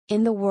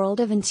In the world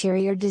of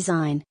interior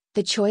design,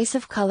 the choice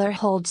of color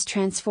holds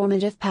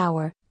transformative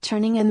power,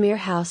 turning a mere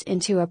house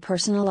into a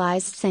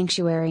personalized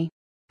sanctuary.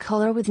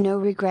 Color with No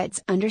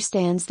Regrets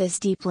understands this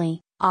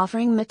deeply,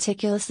 offering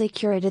meticulously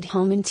curated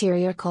home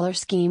interior color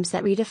schemes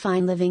that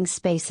redefine living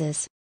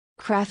spaces.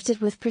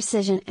 Crafted with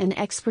precision and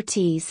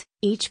expertise,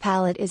 each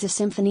palette is a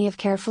symphony of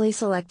carefully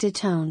selected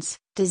tones,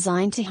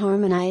 designed to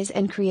harmonize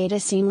and create a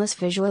seamless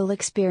visual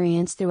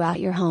experience throughout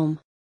your home.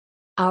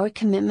 Our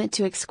commitment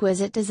to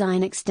exquisite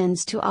design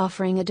extends to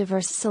offering a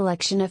diverse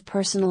selection of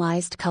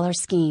personalized color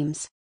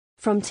schemes.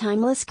 From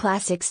timeless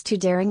classics to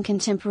daring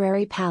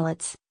contemporary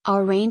palettes,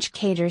 our range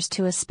caters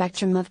to a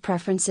spectrum of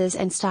preferences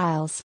and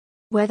styles.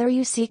 Whether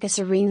you seek a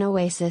serene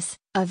oasis,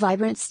 a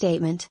vibrant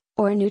statement,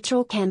 or a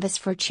neutral canvas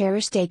for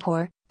cherished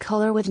decor,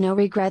 Color with No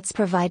Regrets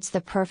provides the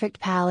perfect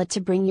palette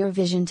to bring your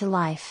vision to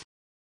life.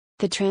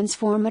 The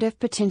transformative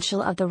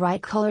potential of the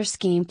right color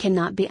scheme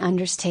cannot be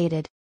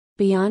understated.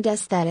 Beyond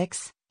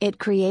aesthetics, it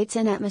creates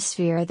an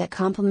atmosphere that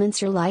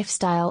complements your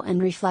lifestyle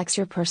and reflects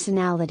your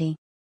personality.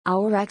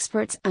 Our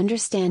experts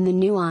understand the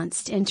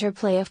nuanced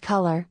interplay of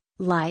color,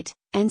 light,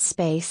 and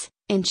space,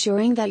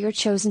 ensuring that your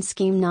chosen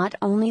scheme not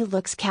only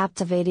looks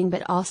captivating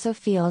but also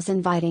feels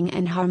inviting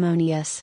and harmonious.